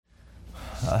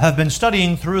have been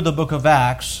studying through the book of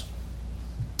Acts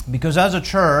because as a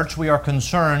church we are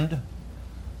concerned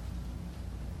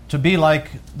to be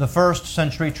like the first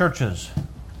century churches.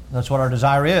 That's what our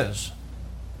desire is.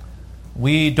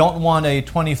 We don't want a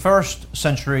 21st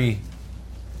century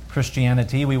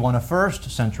Christianity, we want a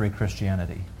first century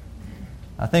Christianity.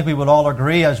 I think we would all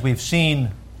agree as we've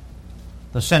seen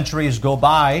the centuries go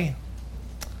by,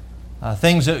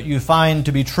 things that you find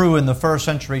to be true in the first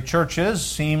century churches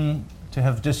seem to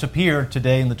have disappeared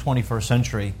today in the 21st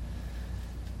century.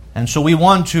 And so we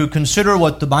want to consider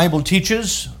what the Bible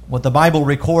teaches, what the Bible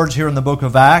records here in the book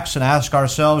of Acts, and ask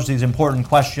ourselves these important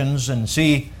questions and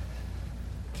see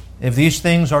if these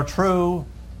things are true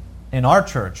in our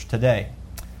church today.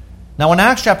 Now in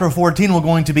Acts chapter 14, we're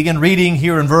going to begin reading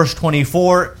here in verse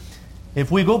 24.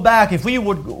 If we would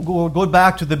go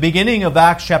back to the beginning of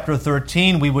Acts chapter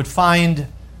 13, we would find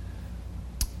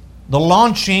the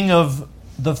launching of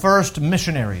the first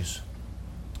missionaries.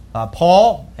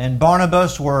 Paul and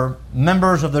Barnabas were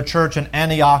members of the church in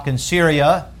Antioch in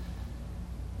Syria,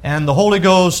 and the Holy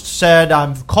Ghost said,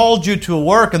 I've called you to a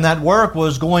work, and that work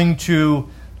was going to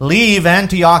leave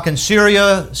Antioch in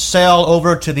Syria, sail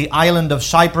over to the island of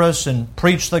Cyprus and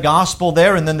preach the gospel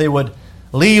there, and then they would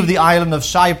leave the island of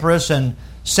Cyprus and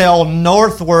sail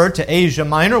northward to Asia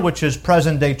Minor, which is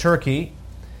present-day Turkey.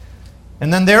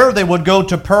 And then there they would go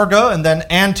to Perga, and then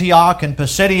Antioch and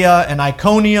Pisidia and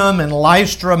Iconium and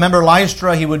Lystra. Remember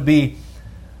Lystra, he would be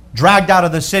dragged out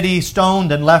of the city,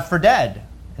 stoned, and left for dead.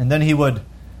 And then he would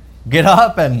get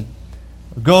up and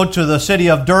go to the city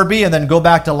of Derbe, and then go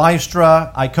back to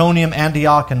Lystra, Iconium,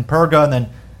 Antioch, and Perga, and then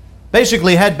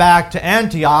basically head back to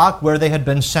Antioch, where they had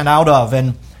been sent out of.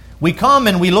 And we come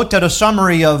and we looked at a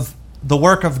summary of the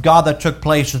work of God that took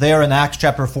place there in Acts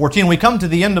chapter 14. We come to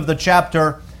the end of the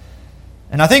chapter,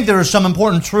 and I think there are some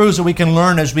important truths that we can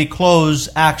learn as we close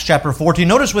Acts chapter 14.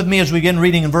 Notice with me as we begin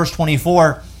reading in verse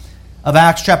 24 of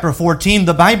Acts chapter 14,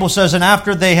 the Bible says, And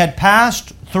after they had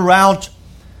passed throughout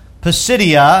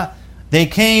Pisidia, they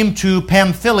came to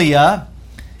Pamphylia,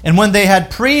 and when they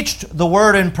had preached the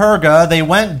word in Perga, they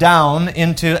went down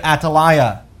into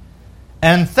Attalia,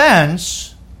 and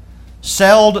thence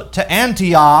sailed to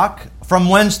Antioch, from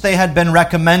whence they had been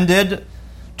recommended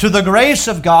to the grace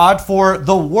of God for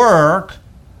the work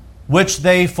which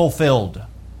they fulfilled.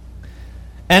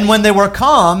 And when they were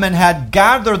come and had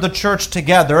gathered the church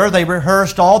together, they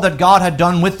rehearsed all that God had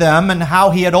done with them, and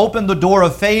how He had opened the door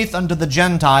of faith unto the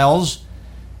Gentiles.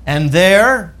 And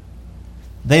there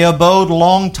they abode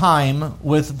long time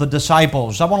with the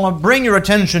disciples. I want to bring your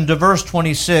attention to verse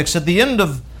 26. At the end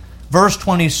of verse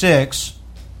 26,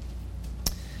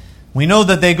 we know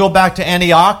that they go back to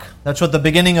Antioch. That's what the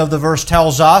beginning of the verse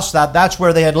tells us, that's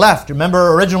where they had left.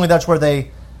 Remember, originally that's where they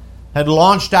had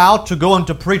launched out to go and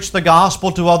to preach the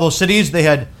gospel to all those cities. They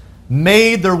had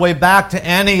made their way back to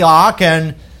Antioch,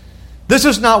 and this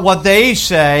is not what they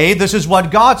say, this is what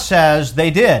God says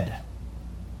they did.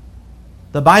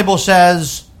 The Bible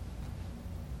says,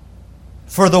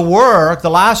 for the work, the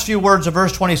last few words of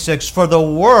verse 26, for the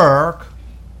work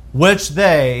which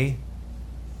they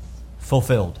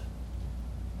fulfilled.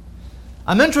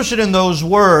 I'm interested in those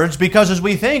words because as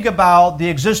we think about the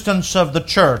existence of the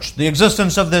church, the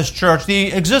existence of this church,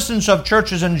 the existence of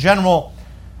churches in general,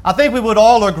 I think we would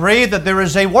all agree that there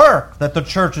is a work that the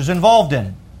church is involved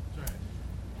in.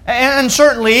 And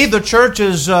certainly the church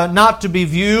is not to be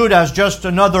viewed as just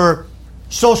another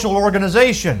social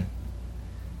organization.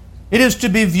 It is to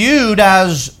be viewed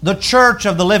as the church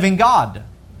of the living God,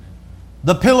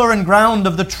 the pillar and ground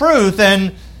of the truth,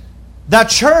 and that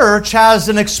church has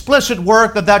an explicit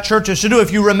work that church is to do.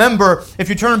 If you remember, if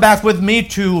you turn back with me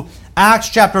to Acts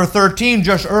chapter 13,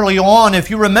 just early on, if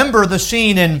you remember the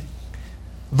scene in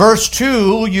verse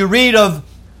 2, you read of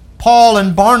Paul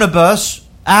and Barnabas.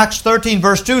 Acts 13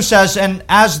 verse 2 says, And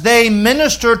as they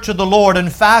ministered to the Lord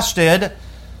and fasted,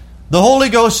 the Holy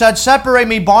Ghost said, Separate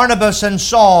me Barnabas and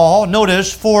Saul,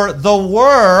 notice, for the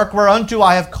work whereunto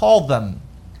I have called them.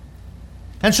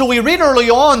 And so we read early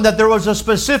on that there was a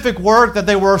specific work that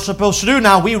they were supposed to do.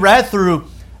 Now we read through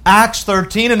Acts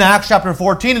 13 and Acts chapter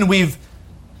 14, and we've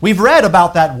read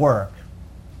about that work.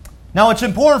 Now it's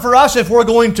important for us, if we're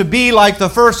going to be like the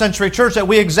first century church, that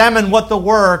we examine what the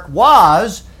work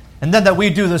was, and then that we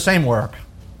do the same work.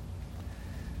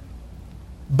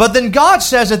 But then God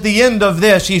says at the end of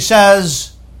this, He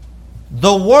says,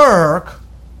 the work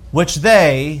which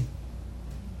they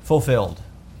fulfilled.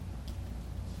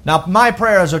 Now, my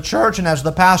prayer as a church and as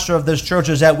the pastor of this church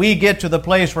is that we get to the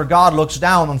place where God looks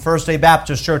down on First Day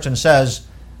Baptist Church and says,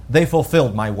 they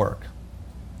fulfilled my work.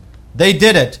 They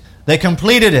did it. They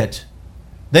completed it.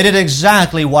 They did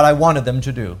exactly what I wanted them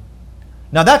to do.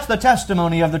 Now that's the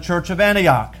testimony of the church of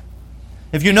Antioch.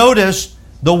 If you notice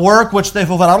the work which they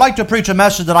fulfilled, I'd like to preach a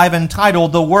message that I've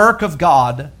entitled, The Work of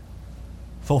God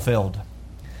Fulfilled.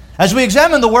 As we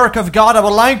examine the work of God, I would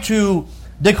like to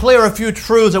declare a few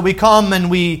truths that we come and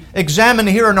we examine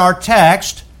here in our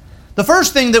text. The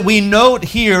first thing that we note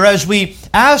here as we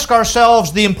ask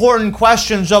ourselves the important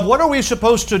questions of what are we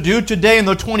supposed to do today in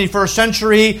the 21st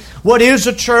century? What is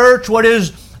a church? What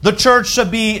is the church to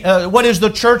be? What is the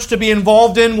church to be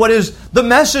involved in? What is the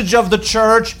message of the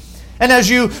church? And as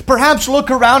you perhaps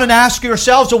look around and ask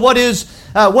yourselves, what is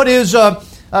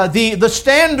the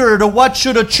standard of what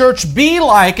should a church be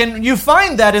like? And you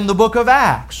find that in the book of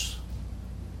Acts.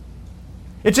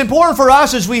 It's important for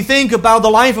us as we think about the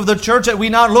life of the church that we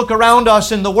not look around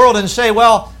us in the world and say,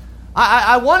 well,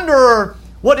 I wonder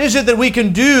what is it that we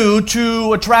can do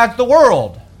to attract the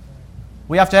world?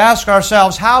 We have to ask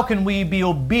ourselves, how can we be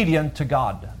obedient to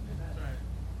God?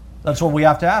 That's what we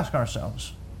have to ask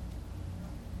ourselves.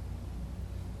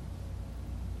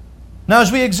 Now,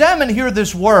 as we examine here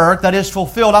this work that is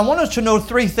fulfilled, I want us to note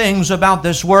three things about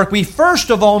this work. We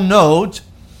first of all note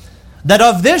that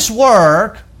of this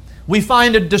work, we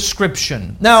find a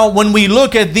description. Now, when we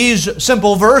look at these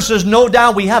simple verses, no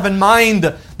doubt we have in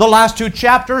mind the last two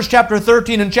chapters, chapter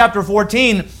 13 and chapter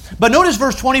 14. But notice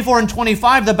verse 24 and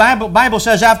 25, the Bible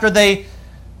says, after they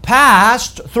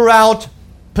passed throughout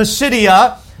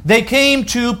Pisidia, they came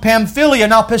to Pamphylia.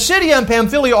 Now, Pisidia and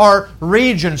Pamphylia are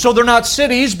regions. So they're not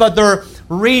cities, but they're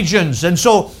regions. And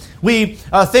so we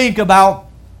think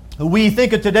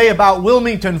today about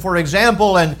Wilmington, for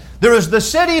example, and there is the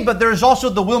city, but there is also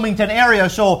the Wilmington area.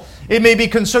 So it may be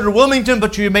considered Wilmington,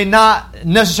 but you may not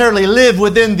necessarily live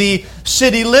within the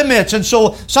city limits. And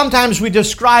so sometimes we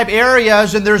describe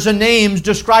areas, and there's a name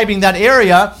describing that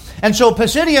area. And so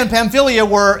Pisidia and Pamphylia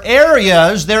were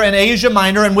areas there in Asia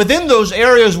Minor, and within those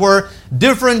areas were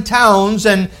different towns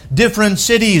and different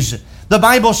cities. The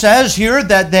Bible says here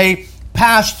that they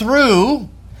passed through.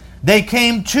 They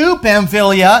came to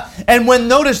Pamphylia, and when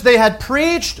notice they had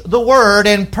preached the word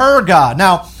in Perga.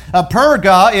 Now,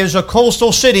 Perga is a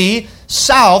coastal city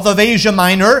south of Asia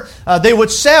Minor. They would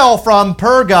sail from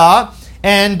Perga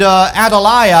and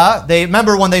Attalia. They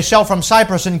remember when they sailed from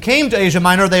Cyprus and came to Asia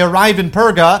Minor, they arrived in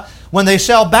Perga. When they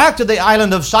sail back to the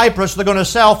island of Cyprus, they're going to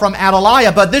sail from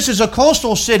Attalia. But this is a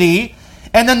coastal city.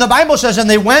 And then the Bible says, and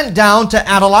they went down to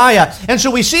Attalia. And so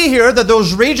we see here that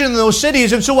those regions and those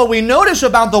cities, and so what we notice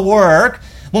about the work,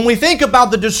 when we think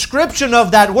about the description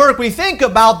of that work, we think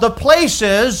about the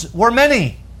places were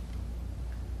many.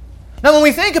 Now when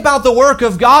we think about the work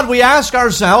of God, we ask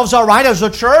ourselves, all right, as a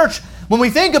church, when we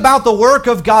think about the work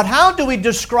of God, how do we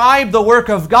describe the work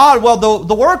of God? Well,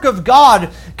 the work of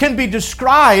God can be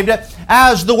described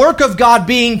as the work of God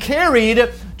being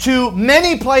carried to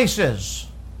many places.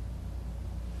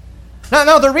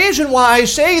 Now, the reason why I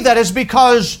say that is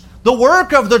because the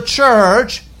work of the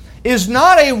church is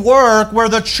not a work where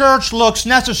the church looks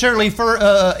necessarily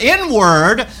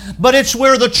inward, but it's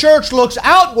where the church looks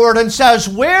outward and says,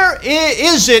 where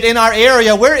is it in our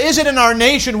area, where is it in our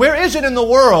nation, where is it in the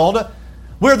world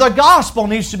where the gospel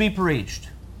needs to be preached,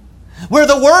 where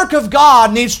the work of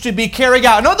God needs to be carried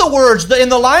out. In other words, in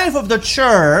the life of the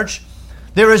church,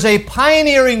 there is a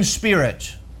pioneering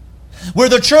spirit, where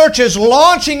the church is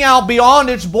launching out beyond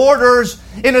its borders,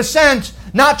 in a sense,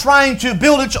 not trying to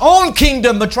build its own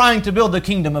kingdom, but trying to build the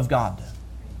kingdom of God.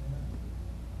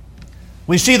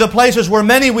 We see the places where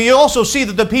many, we also see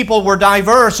that the people were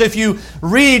diverse. If you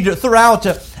read throughout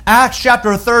Acts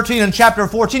chapter 13 and chapter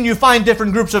 14, you find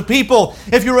different groups of people.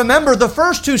 If you remember, the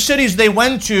first two cities they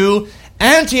went to,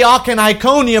 Antioch and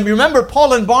Iconium, you remember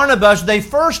Paul and Barnabas, they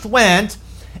first went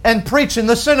and preach in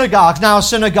the synagogues. Now, a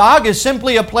synagogue is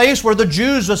simply a place where the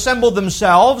Jews assembled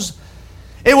themselves.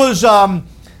 It was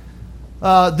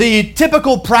the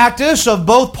typical practice of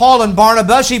both Paul and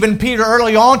Barnabas, even Peter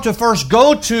early on, to first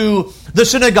go to the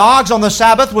synagogues on the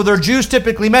Sabbath where their Jews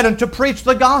typically met and to preach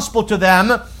the gospel to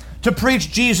them, to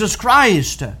preach Jesus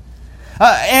Christ.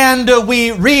 And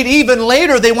we read even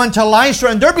later they went to Lystra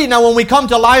and Derbe. Now, when we come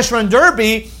to Lystra and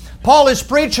Derbe, Paul is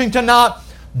preaching to not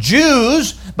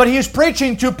Jews, but he is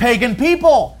preaching to pagan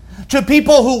people, to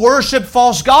people who worship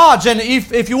false gods, and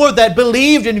if you would, that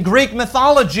believed in Greek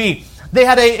mythology. They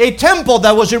had a temple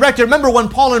that was erected. Remember when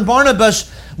Paul and Barnabas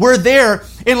were there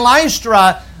in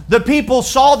Lystra, the people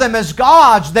saw them as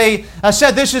gods. They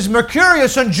said, this is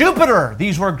Mercurius and Jupiter.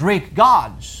 These were Greek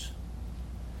gods.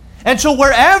 And so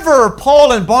wherever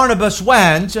Paul and Barnabas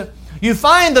went, you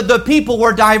find that the people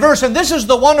were diverse. And this is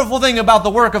the wonderful thing about the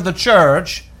work of the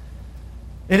church.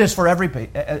 It is for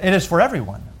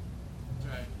everyone.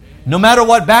 No matter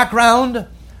what background,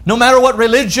 No matter what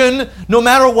religion, no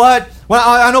matter what, well,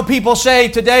 I know people say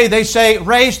today, they say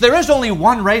race. There is only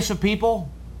one race of people.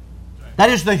 That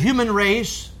is the human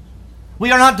race.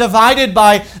 We are not divided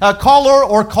by color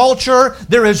or culture.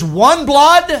 There is one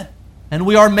blood, and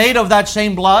we are made of that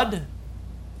same blood.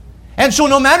 And so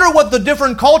no matter what the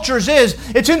different cultures is,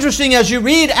 it's interesting as you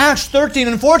read Acts 13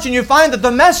 and 14, you find that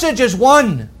the message is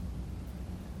one.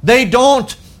 They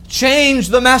don't change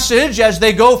the message as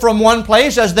they go from one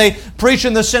place, as they preach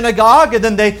in the synagogue, and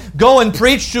then they go and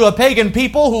preach to a pagan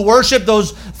people who worship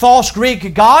those false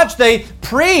Greek gods. They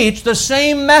preach the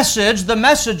same message, the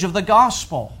message of the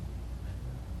gospel.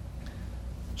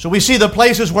 So we see the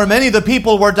places where many of the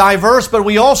people were diverse, but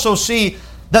we also see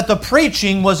that the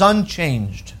preaching was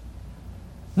unchanged.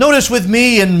 Notice with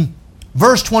me in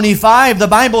verse 25, the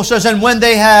Bible says, and when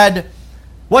they had,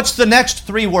 what's the next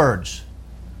three words?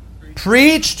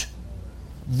 Preached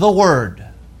the Word.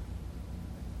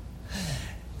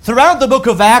 Throughout the book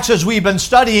of Acts, as we've been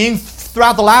studying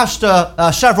throughout the last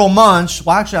several months,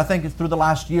 well actually I think it's through the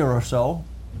last year or so,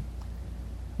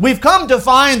 we've come to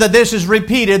find that this is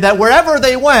repeated, that wherever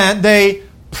they went, they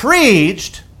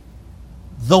preached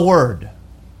the Word.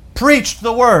 Preached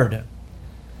the Word.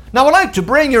 Now I'd like to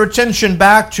bring your attention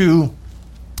back to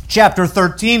chapter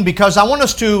 13 because I want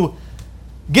us to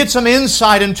get some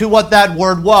insight into what that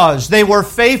word was. They were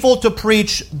faithful to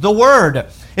preach the Word.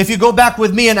 If you go back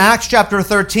with me in Acts chapter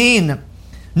 13,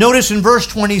 notice in verse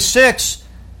 26,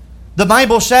 the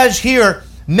Bible says here,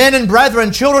 men and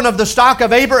brethren, children of the stock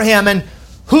of Abraham, and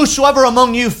whosoever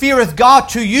among you feareth God,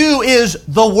 to you is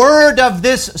the word of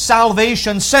this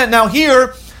salvation sent. Now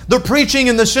here, they're preaching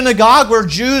in the synagogue where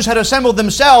Jews had assembled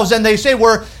themselves, and they say,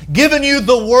 we're giving you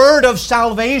the word of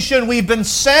salvation. We've been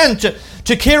sent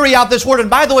to carry out this word. And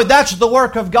by the way, that's the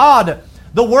work of God.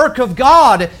 The work of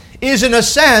God is in a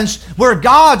sense where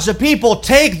God's people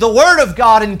take the word of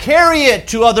God and carry it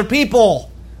to other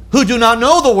people who do not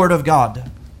know the word of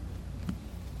God.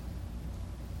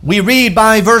 We read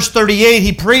by verse 38,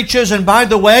 he preaches, and by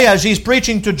the way, as he's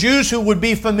preaching to Jews who would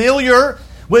be familiar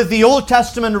with the Old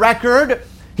Testament record,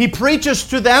 he preaches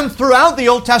to them throughout the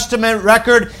Old Testament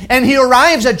record, and he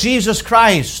arrives at Jesus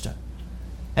Christ.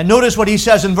 And notice what he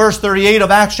says in verse 38 of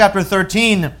Acts chapter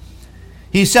 13.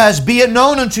 He says, be it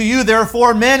known unto you,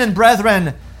 therefore, men and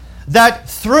brethren, that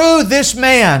through this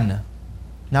man,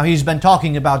 now he's been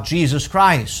talking about Jesus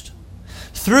Christ,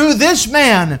 through this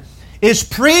man is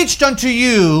preached unto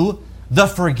you the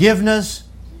forgiveness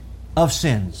of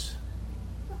sins.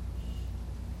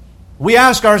 We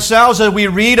ask ourselves as we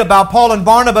read about Paul and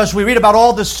Barnabas, we read about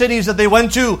all the cities that they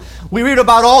went to, we read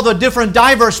about all the different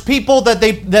diverse people that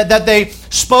they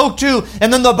spoke to,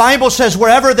 and then the Bible says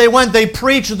wherever they went they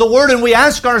preached the word, and we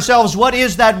ask ourselves, what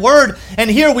is that word? And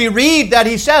here we read that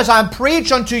he says, I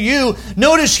preach unto you,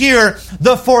 notice here,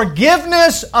 the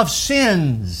forgiveness of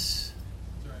sins.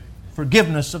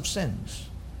 Forgiveness of sins.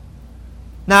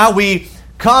 Now we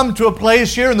come to a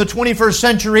place here in the 21st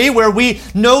century where we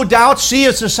no doubt see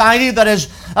a society that has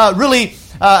really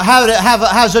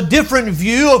has a different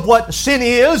view of what sin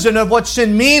is and of what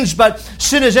sin means, but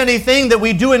sin is anything that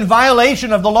we do in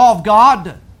violation of the law of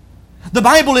God. The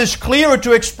Bible is clear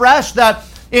to express that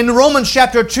in Romans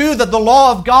chapter 2 that the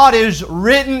law of God is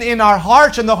written in our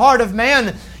hearts, in the heart of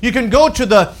man. You can go to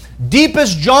the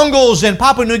deepest jungles in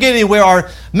Papua New Guinea where our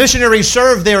missionaries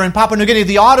serve there in Papua New Guinea,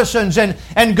 the Ottisans,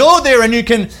 and go there and you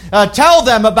can tell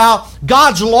them about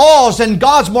God's laws and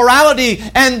God's morality,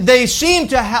 and they seem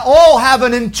to all have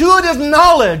an intuitive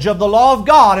knowledge of the law of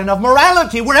God and of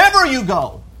morality wherever you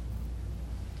go.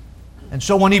 And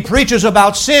so when he preaches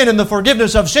about sin and the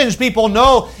forgiveness of sins, people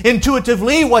know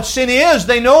intuitively what sin is.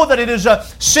 They know that it is a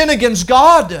sin against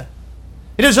God.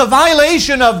 It is a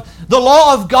violation of the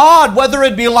law of God, whether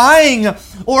it be lying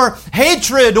or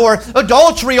hatred or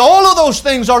adultery. All of those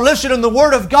things are listed in the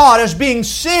Word of God as being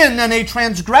sin and a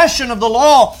transgression of the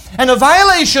law and a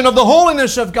violation of the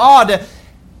holiness of God.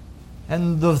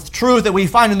 And the truth that we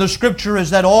find in the Scripture is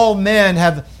that all men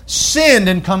have sinned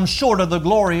and come short of the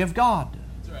glory of God.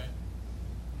 That's right.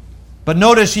 But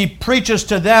notice he preaches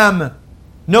to them,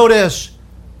 notice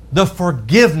the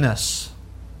forgiveness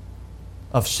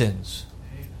of sins.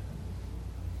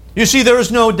 You see, there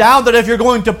is no doubt that if you're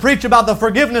going to preach about the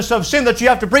forgiveness of sin, that you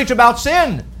have to preach about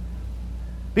sin.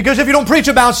 Because if you don't preach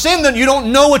about sin, then you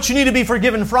don't know what you need to be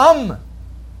forgiven from.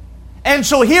 And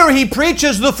so here he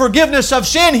preaches the forgiveness of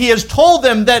sin. He has told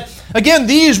them that, again,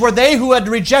 these were they who had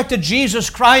rejected Jesus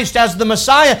Christ as the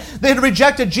Messiah. They had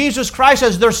rejected Jesus Christ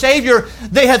as their Savior.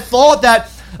 They had thought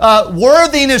that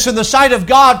worthiness in the sight of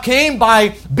God came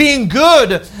by being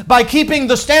good, by keeping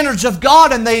the standards of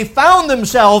God, and they found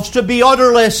themselves to be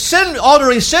utterly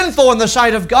sinful in the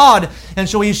sight of God. And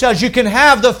so he says, you can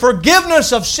have the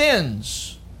forgiveness of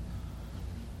sins.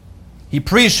 He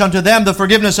preached unto them the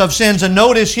forgiveness of sins. And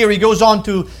notice here he goes on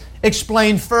to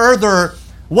explain further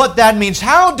what that means.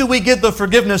 How do we get the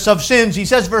forgiveness of sins? He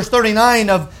says, verse 39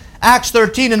 of Acts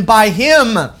 13, and by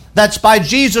Him, that's by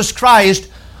Jesus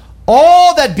Christ,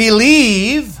 all that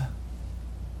believe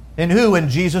in who? In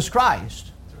Jesus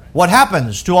Christ. What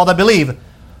happens to all that believe?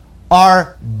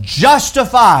 Are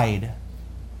justified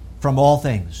from all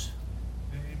things.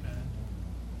 Amen.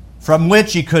 From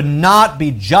which ye could not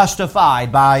be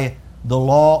justified by the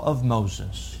law of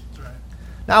Moses. Right.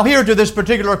 Now here to this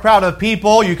particular crowd of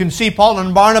people, you can see Paul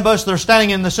and Barnabas, they're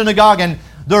standing in the synagogue and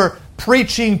they're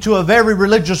preaching to a very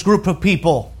religious group of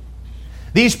people.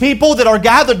 These people that are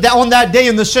gathered on that day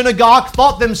in the synagogue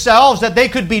thought themselves that they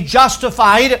could be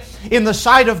justified in the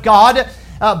sight of God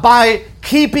by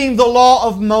keeping the law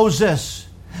of Moses.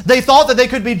 They thought that they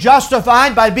could be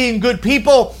justified by being good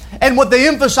people. And what they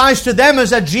emphasized to them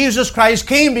is that Jesus Christ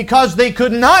came because they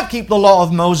could not keep the law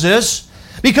of Moses.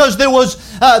 Because there was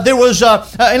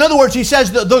in other words, he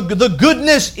says, the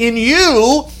goodness in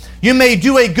you, you may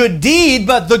do a good deed,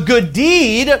 but the good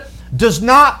deed does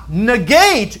not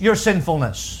negate your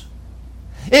sinfulness.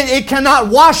 It cannot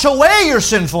wash away your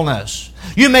sinfulness.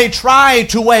 You may try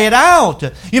to weigh it out.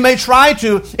 You may try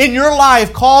to, in your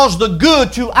life, cause the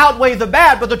good to outweigh the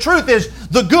bad. But the truth is,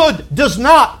 the good does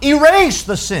not erase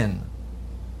the sin.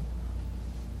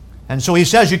 And so he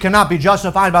says you cannot be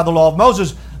justified by the law of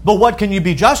Moses. But what can you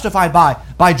be justified by?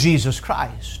 By Jesus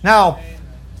Christ. Now,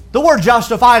 the word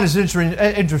justified is an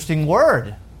interesting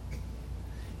word.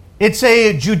 It's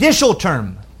a judicial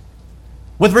term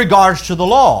with regards to the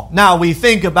law. Now, we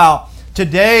think about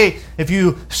today, if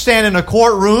you stand in a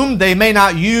courtroom, they may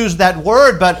not use that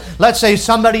word, but let's say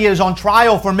somebody is on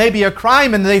trial for maybe a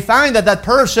crime and they find that that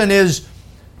person is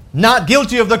not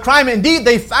guilty of the crime. Indeed,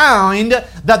 they find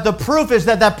that the proof is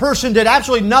that that person did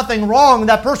absolutely nothing wrong.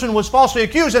 That person was falsely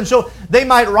accused. And so they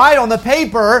might write on the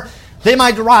paper, they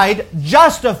might write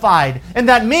justified. And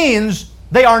that means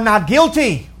they are not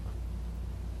guilty.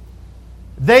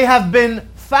 They have been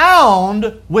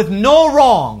found with no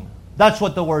wrong. That's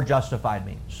what the word justified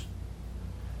means.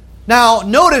 Now,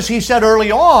 notice he said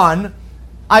early on,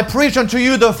 I preach unto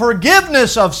you the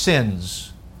forgiveness of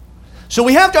sins. So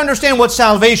we have to understand what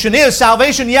salvation is.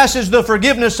 Salvation, yes, is the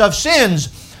forgiveness of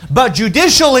sins. But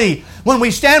judicially, when we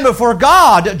stand before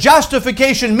God,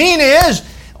 justification is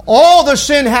all the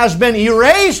sin has been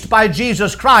erased by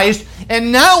Jesus Christ,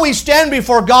 and now we stand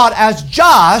before God as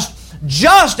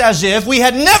just as if we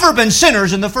had never been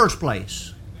sinners in the first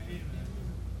place.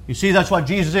 You see, that's what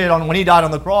Jesus did when He died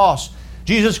on the cross.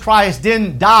 Jesus Christ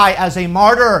didn't die as a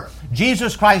martyr.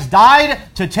 Jesus Christ died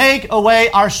to take away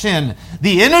our sin.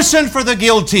 The innocent for the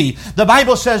guilty. The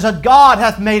Bible says that God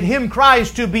hath made Him,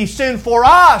 Christ, to be sin for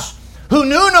us, who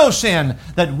knew no sin,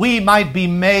 that we might be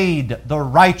made the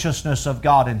righteousness of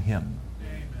God in Him.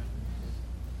 Amen.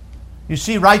 You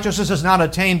see, righteousness is not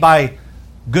attained by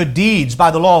good deeds. By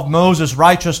the law of Moses,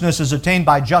 righteousness is attained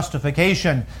by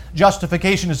justification.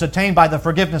 Justification is attained by the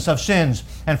forgiveness of sins.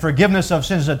 And forgiveness of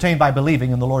sins is attained by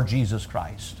believing in the Lord Jesus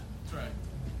Christ. That's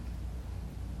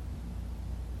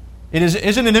right.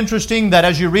 Isn't it interesting that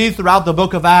as you read throughout the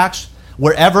book of Acts,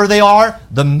 wherever they are,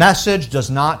 the message does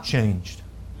not change.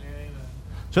 Amen.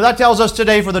 So that tells us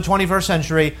today for the 21st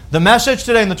century, the message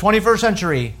today in the 21st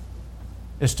century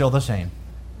is still the same.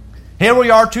 Here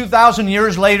we are 2,000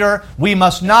 years later. We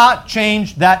must not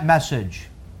change that message.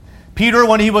 Peter,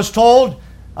 when he was told,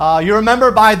 you remember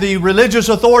by the religious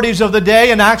authorities of the day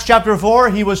in Acts chapter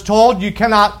 4, he was told you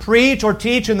cannot preach or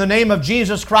teach in the name of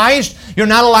Jesus Christ. You're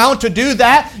not allowed to do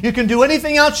that. You can do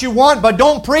anything else you want, but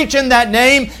don't preach in that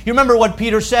name. You remember what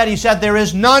Peter said? He said, there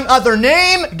is none other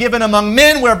name given among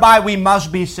men whereby we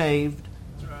must be saved.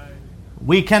 That's right.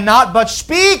 We cannot but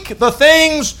speak the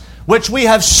things which we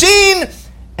have seen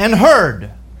and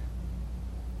heard.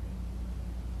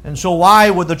 And so why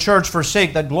would the church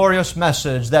forsake that glorious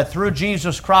message that through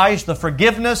Jesus Christ the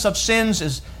forgiveness of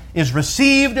sins is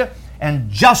received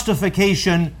and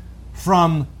justification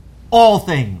from all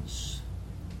things?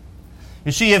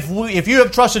 You see, if you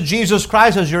have trusted Jesus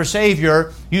Christ as your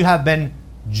Savior, you have been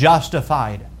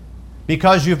justified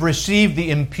because you've received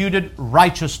the imputed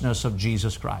righteousness of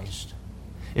Jesus Christ.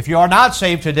 If you are not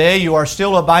saved today, you are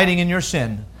still abiding in your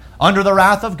sin, under the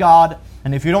wrath of God,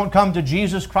 and if you don't come to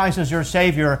Jesus Christ as your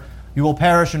Savior, you will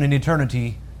perish in an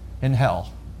eternity in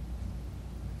hell.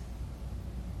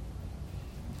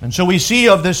 And so we see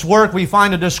of this work, we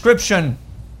find a description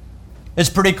It's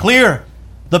pretty clear.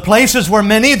 The places were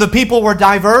many, the people were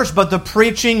diverse, but the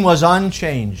preaching was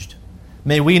unchanged.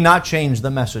 May we not change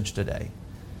the message today.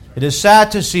 It is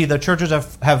sad to see that churches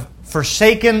have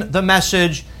forsaken the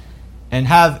message and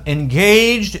have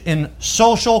engaged in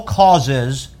social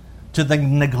causes to the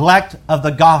neglect of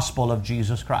the gospel of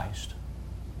Jesus Christ.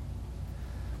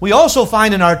 We also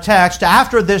find in our text,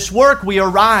 after this work, we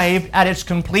arrived at its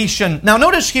completion. Now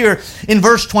notice here in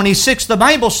verse 26, the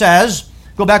Bible says,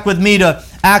 go back with me to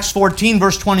Acts 14,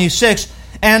 verse 26,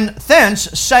 and thence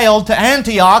sailed to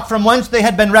Antioch, from whence they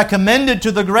had been recommended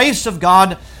to the grace of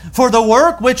God for the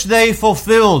work which they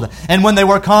fulfilled. And when they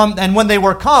were come,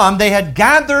 they had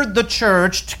gathered the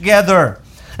church together.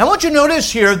 I want you to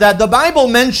notice here that the Bible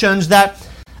mentions that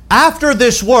after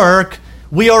this work,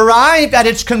 we arrived at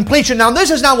its completion. Now,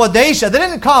 this is not what they said. They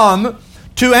didn't come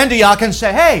to Antioch and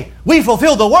say, hey, we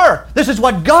fulfilled the work. This is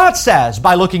what God says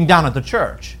by looking down at the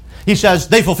church. He says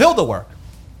they fulfilled the work.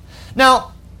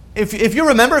 Now, if you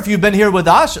remember, if you've been here with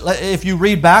us, if you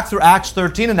read back through Acts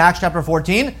 13 and Acts chapter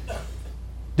 14,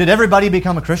 did everybody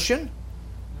become a Christian?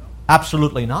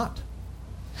 Absolutely not.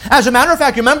 As a matter of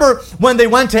fact, you remember when they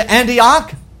went to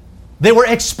Antioch, they were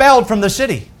expelled from the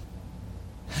city.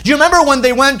 Do you remember when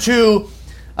they went to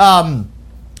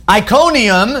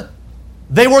Iconium,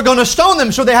 they were going to stone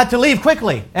them, so they had to leave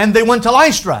quickly, and they went to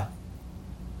Lystra.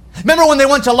 Remember when they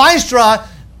went to Lystra,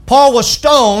 Paul was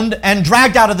stoned and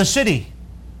dragged out of the city.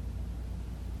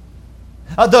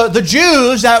 The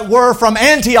Jews that were from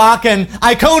Antioch and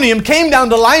Iconium came down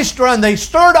to Lystra and they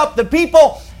stirred up the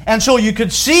people. And so you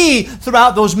could see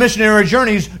throughout those missionary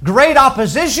journeys great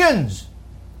oppositions.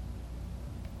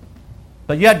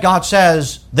 But yet God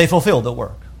says they fulfilled the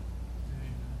work.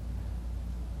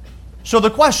 So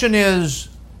the question is,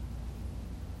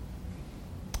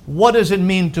 what does it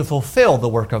mean to fulfill the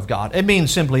work of God? It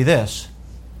means simply this: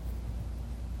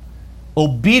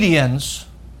 obedience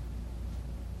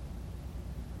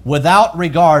without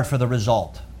regard for the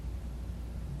result.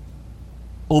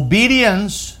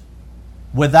 Obedience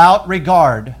without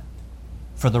regard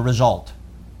for the result.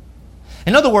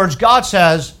 In other words, God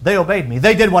says, they obeyed me.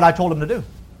 They did what I told them to do.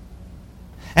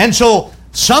 And so,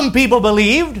 some people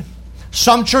believed.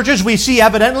 Some churches we see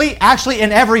evidently, actually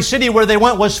in every city where they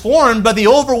went was formed, but the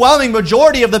overwhelming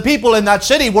majority of the people in that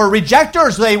city were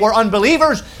rejectors. They were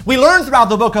unbelievers. We learn throughout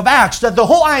the book of Acts that the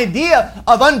whole idea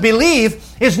of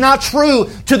unbelief is not true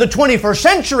to the 21st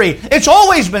century. It's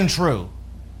always been true.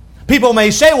 People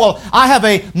may say, well, I have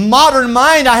a modern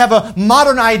mind, I have a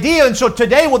modern idea, and so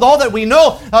today with all that we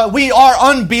know, we are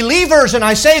unbelievers. And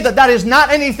I say that that is not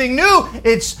anything new.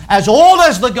 It's as old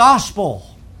as the gospel.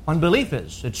 Unbelief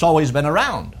is. It's always been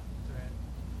around.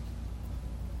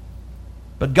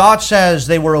 But God says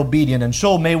they were obedient. And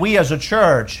so may we as a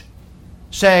church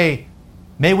say,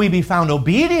 may we be found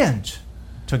obedient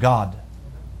to God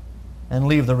and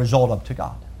leave the result up to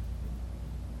God.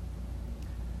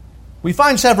 We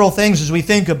find several things as we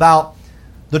think about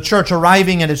the church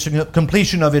arriving at its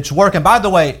completion of its work. And by the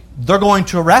way, they're going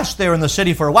to rest there in the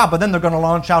city for a while, but then they're going to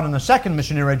launch out on the second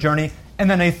missionary journey and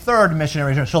then a third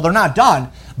missionary journey. So they're not done.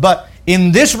 But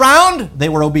in this round, they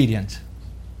were obedient.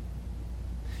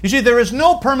 You see, there is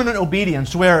no permanent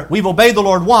obedience where we've obeyed the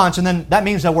Lord once and then that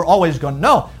means that we're always going to.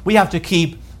 No, we have to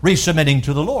keep resubmitting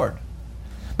to the Lord.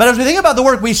 But as we think about the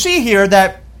work, we see here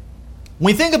that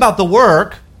when we think about the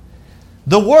work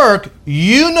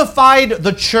unified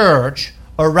the church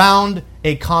around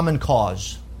a common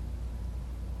cause.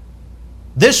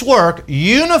 This work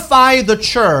unified the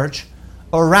church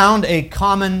around a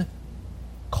common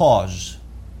cause.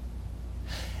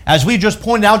 As we just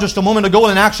pointed out just a moment ago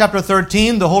in Acts chapter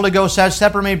 13, the Holy Ghost says,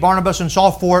 separate Barnabas and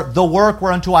Saul for the work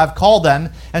whereunto I have called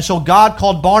them. And so God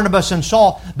called Barnabas and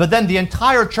Saul, but then the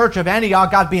entire church of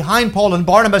Antioch got behind Paul and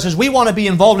Barnabas as we want to be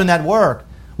involved in that work.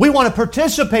 We want to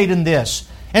participate in this.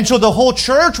 And so the whole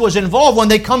church was involved. When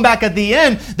they come back at the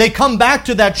end, they come back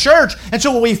to that church. And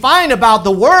so what we find about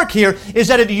the work here is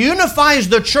that it unifies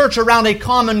the church around a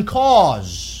common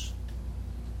cause.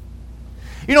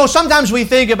 You know, sometimes we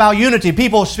think about unity.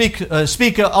 People speak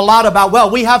a lot about, well,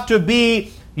 we have to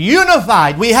be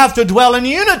unified. We have to dwell in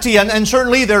unity. And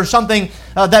certainly there's something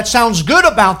that sounds good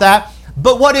about that.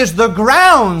 But what is the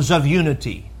grounds of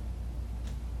unity?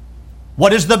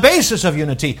 What is the basis of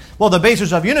unity? Well, the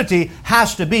basis of unity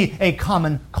has to be a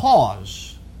common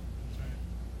cause.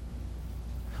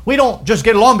 We don't just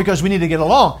get along because we need to get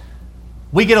along.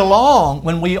 We get along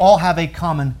when we all have a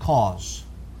common cause.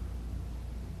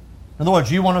 In other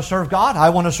words, you want to serve God, I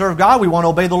want to serve God, we want to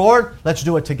obey the Lord, let's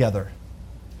do it together.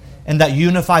 And that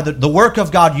unify the work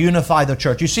of God unify the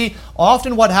church. You see,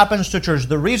 often what happens to church,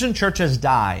 the reason churches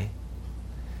die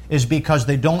is because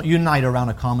they don't unite around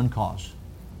a common cause.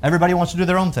 Everybody wants to do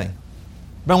their own thing.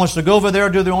 Everybody wants to go over there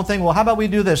and do their own thing. Well, how about we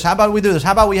do this? How about we do this?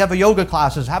 How about we have a yoga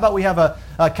classes? How about we have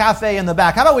a cafe in the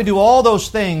back? How about we do all those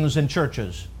things in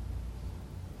churches?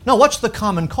 No, what's the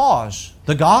common cause?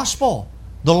 The gospel.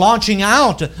 The launching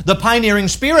out, the pioneering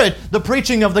spirit, the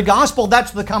preaching of the gospel,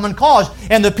 that's the common cause.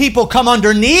 And the people come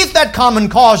underneath that common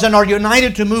cause and are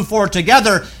united to move forward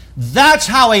together. That's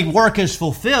how a work is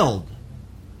fulfilled.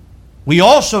 We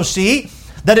also see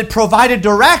that it provided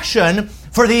direction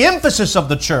for the emphasis of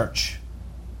the church.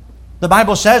 The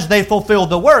Bible says they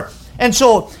fulfilled the work. And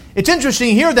so it's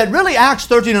interesting here that really Acts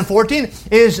 13 and 14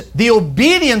 is the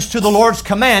obedience to the Lord's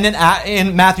command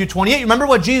in Matthew 28. Remember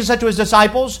what Jesus said to His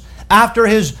disciples after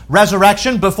His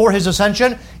resurrection, before His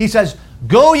ascension? He says,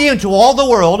 "Go ye into all the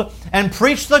world and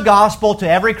preach the gospel to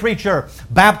every creature,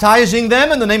 baptizing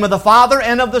them in the name of the Father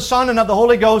and of the Son and of the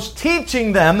Holy Ghost,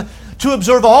 teaching them to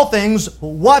observe all things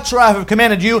whatsoever I have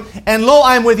commanded you, and lo,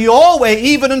 I am with you always,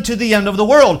 even unto the end of the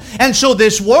world." And so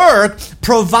this work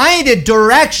provided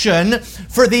direction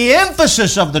for the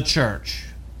emphasis of the church.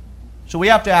 So we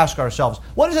have to ask ourselves,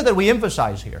 what is it that we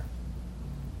emphasize here?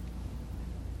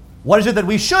 What is it that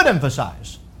we should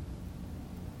emphasize?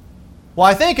 Well,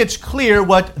 I think it's clear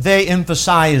what they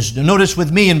emphasized. Notice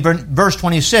with me in verse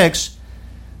 26,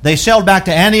 they sailed back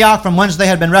to Antioch, from whence they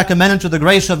had been recommended to the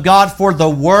grace of God for the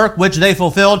work which they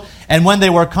fulfilled. And when they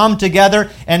were come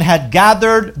together and had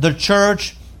gathered the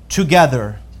church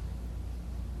together.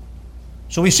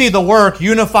 So we see the work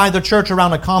unified the church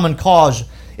around a common cause.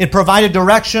 It provided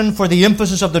direction for the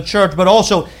emphasis of the church, but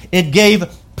also it gave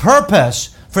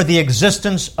purpose for the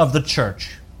existence of the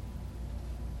church.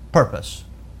 Purpose.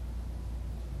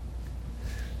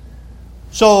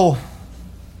 So,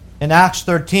 in Acts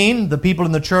 13, the people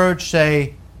in the church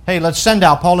say, "Hey, let's send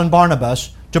out Paul and Barnabas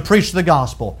to preach the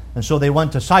gospel." And so they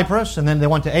went to Cyprus, and then they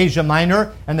went to Asia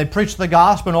Minor, and they preached the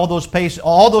gospel in all those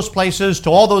places, to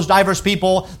all those diverse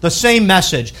people, the same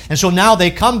message. And so now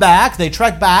they come back, they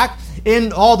trek back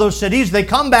in all those cities, they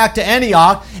come back to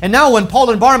Antioch, and now when Paul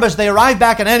and Barnabas, they arrive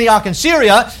back in Antioch in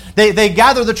Syria, they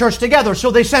gather the church together. So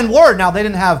they send word. Now, they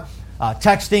didn't have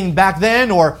texting back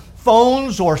then, or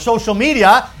phones, or social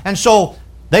media, and so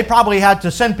they probably had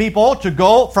to send people to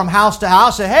go from house to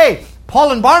house, say, "Hey,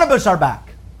 Paul and Barnabas are back.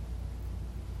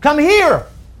 Come here.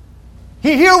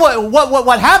 Hear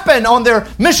what happened on their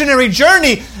missionary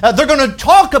journey. They're going to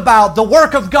talk about the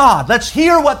work of God. Let's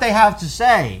hear what they have to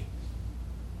say."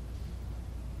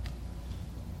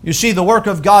 You see, the work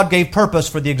of God gave purpose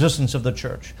for the existence of the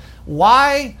church.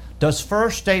 Why does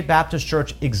First State Baptist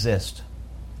Church exist?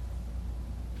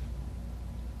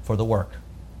 For the work.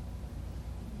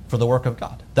 For the work of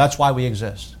God. That's why we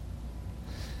exist.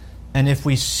 And if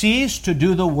we cease to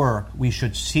do the work, we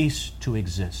should cease to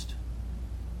exist.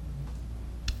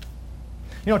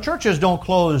 You know, churches don't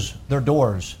close their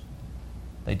doors.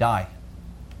 They die.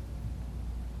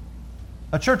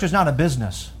 A church is not a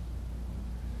business.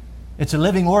 It's a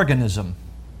living organism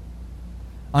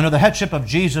under the headship of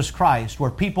Jesus Christ,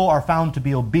 where people are found to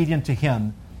be obedient to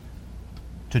Him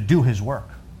to do His work.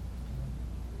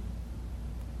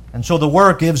 And so the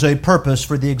work gives a purpose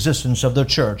for the existence of the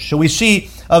church. So we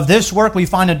see of this work, we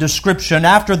find a description.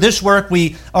 After this work,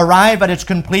 we arrive at its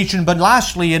completion. But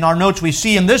lastly, in our notes, we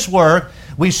see in this work,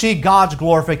 we see God's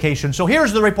glorification. So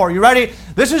here's the report. You ready?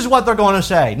 This is what they're going to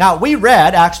say. Now, we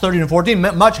read Acts 13 and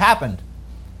 14. Much happened.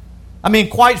 I mean,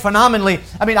 quite phenomenally.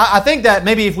 I mean, I think that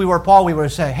maybe if we were Paul, we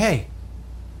would say, "Hey,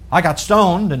 I got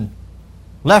stoned and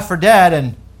left for dead,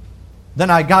 and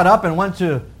then I got up and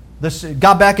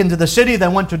got back into the city,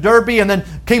 then went to Derbe, and then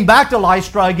came back to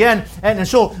Lystra again." And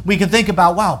so we can think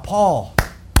about, Paul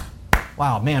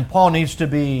needs to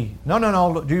be...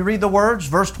 No. Do you read the words?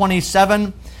 Verse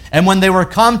 27, "And when they were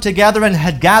come together and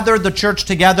had gathered the church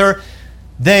together,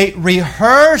 they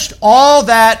rehearsed all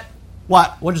that..."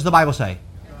 What? What does the Bible say?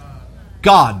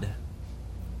 God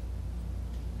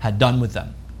had done with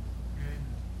them.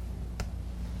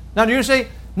 Now, do you see?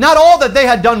 Not all that they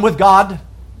had done with God,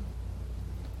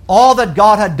 all that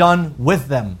God had done with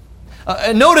them.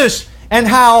 Notice, and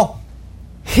how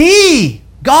He,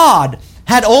 God,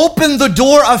 had opened the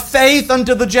door of faith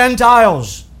unto the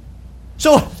Gentiles.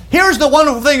 So, here's the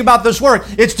wonderful thing about this work.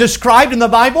 It's described in the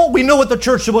Bible. We know what the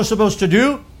church was supposed to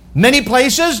do. Many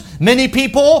places, many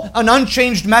people, an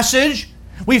unchanged message.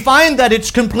 We find that its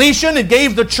completion, it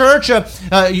gave the church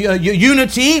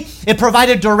unity. It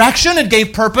provided direction. It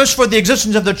gave purpose for the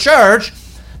existence of the church.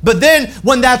 But then,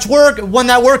 when that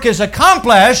work is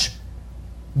accomplished,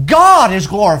 God is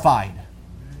glorified.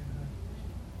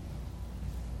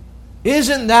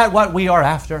 Isn't that what we are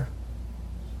after?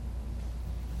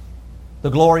 The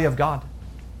glory of God.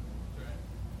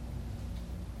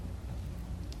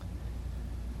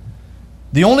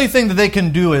 The only thing that they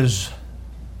can do is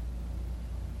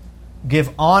give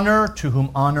honor to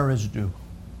whom honor is due.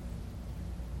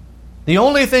 The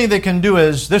only thing they can do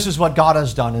is, this is what God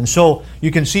has done. And so you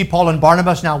can see Paul and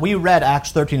Barnabas. Now, we read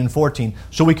Acts 13 and 14,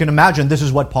 so we can imagine this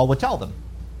is what Paul would tell them.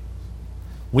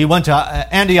 We went to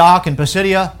Antioch in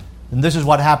Pisidia, and this is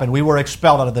what happened. We were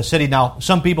expelled out of the city. Now,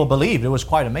 some people believed. It was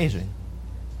quite amazing.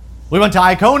 We went to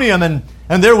Iconium, and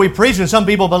there we preached, and some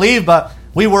people believed, but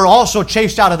we were also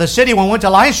chased out of the city. When we went to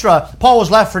Lystra, Paul was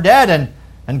left for dead,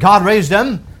 and God raised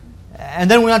him.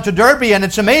 And then we went to Derbe, and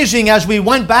it's amazing, as we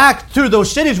went back through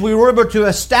those cities, we were able to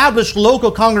establish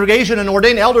local congregation and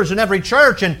ordain elders in every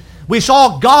church, and we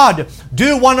saw God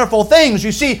do wonderful things.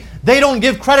 You see, they don't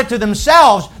give credit to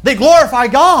themselves, they glorify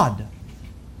God.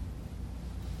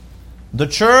 The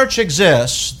church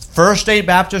exists, First State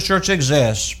Baptist Church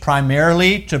exists,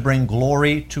 primarily to bring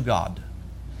glory to God.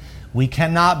 We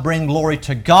cannot bring glory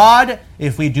to God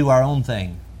if we do our own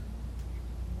thing.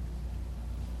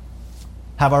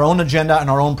 Have our own agenda and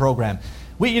our own program.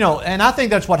 And I think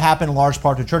that's what happened in large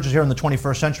part to churches here in the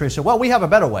 21st century. They said, well, we have a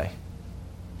better way.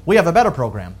 We have a better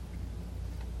program.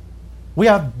 We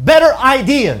have better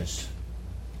ideas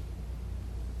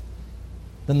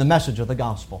than the message of the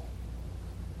gospel.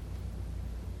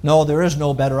 No, there is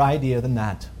no better idea than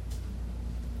that.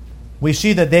 We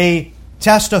see that they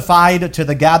testified to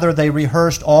the gatherer, they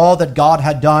rehearsed all that God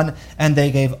had done, and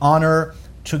they gave honor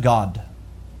to God.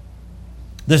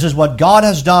 This is what God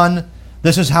has done.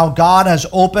 This is how God has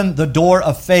opened the door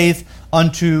of faith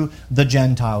unto the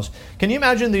Gentiles. Can you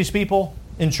imagine these people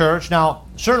in church? Now,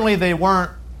 certainly they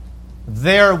weren't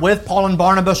there with Paul and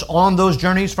Barnabas on those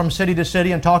journeys from city to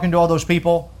city and talking to all those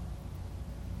people.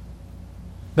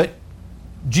 But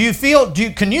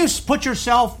can you put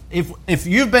yourself, if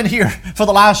you've been here for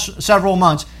the last several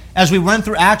months, as we went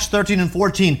through Acts 13 and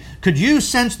 14, could you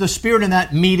sense the Spirit in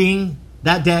that meeting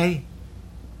that day?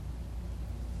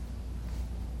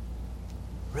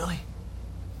 Really?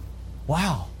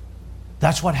 Wow.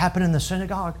 That's what happened in the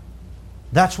synagogue.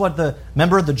 That's what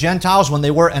remember the Gentiles when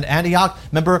they were in Antioch?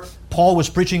 Remember Paul was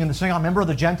preaching in the synagogue? Remember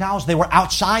the Gentiles? They were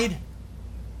outside.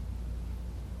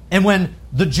 And when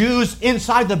the Jews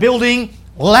inside the building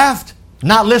left,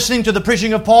 not listening to the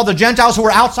preaching of Paul, the Gentiles who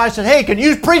were outside said, hey, can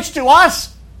you preach to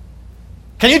us?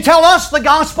 Can you tell us the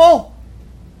gospel?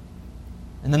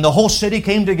 And then the whole city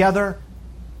came together.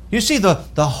 You see the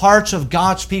hearts of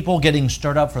God's people getting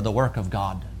stirred up for the work of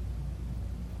God.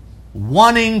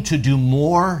 Wanting to do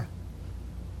more.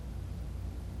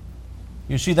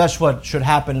 You see, that's what should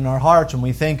happen in our hearts when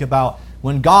we think about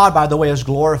when God, by the way, is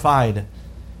glorified.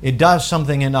 It does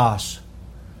something in us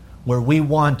where we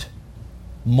want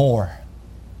more.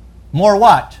 More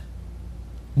what?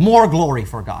 More glory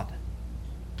for God.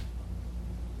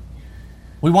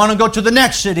 We want to go to the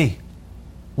next city.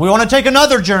 We want to take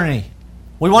another journey.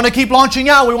 We want to keep launching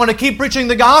out. We want to keep preaching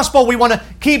the gospel. We want to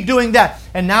keep doing that.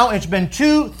 And now it's been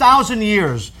 2,000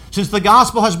 years since the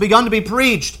gospel has begun to be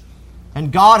preached.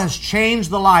 And God has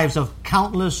changed the lives of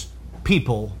countless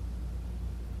people.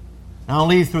 Not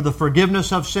only through the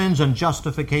forgiveness of sins and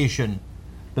justification,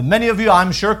 but many of you,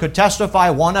 I'm sure, could testify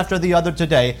one after the other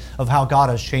today of how God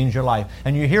has changed your life.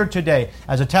 And you're here today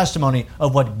as a testimony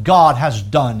of what God has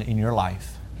done in your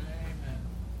life.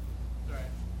 Amen.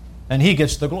 And He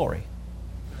gets the glory.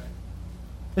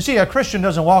 You see, a Christian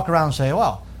doesn't walk around and say,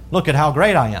 well, look at how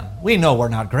great I am. We know we're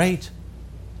not great.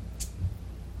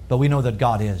 But we know that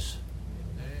God is.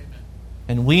 Amen.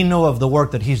 And we know of the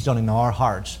work that He's done in our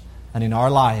hearts and in our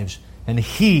lives. And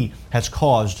He has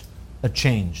caused a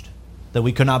change that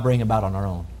we could not bring about on our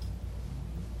own.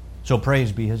 So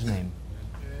praise be His name.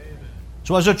 Amen.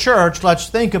 So as a church, let's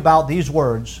think about these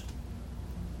words.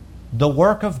 The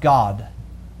work of God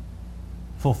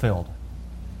fulfilled.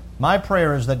 My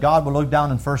prayer is that God will look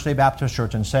down in First Day Baptist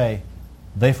Church and say,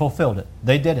 they fulfilled it.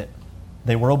 They did it.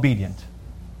 They were obedient.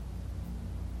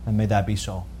 And may that be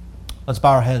so. Let's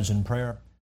bow our heads in prayer.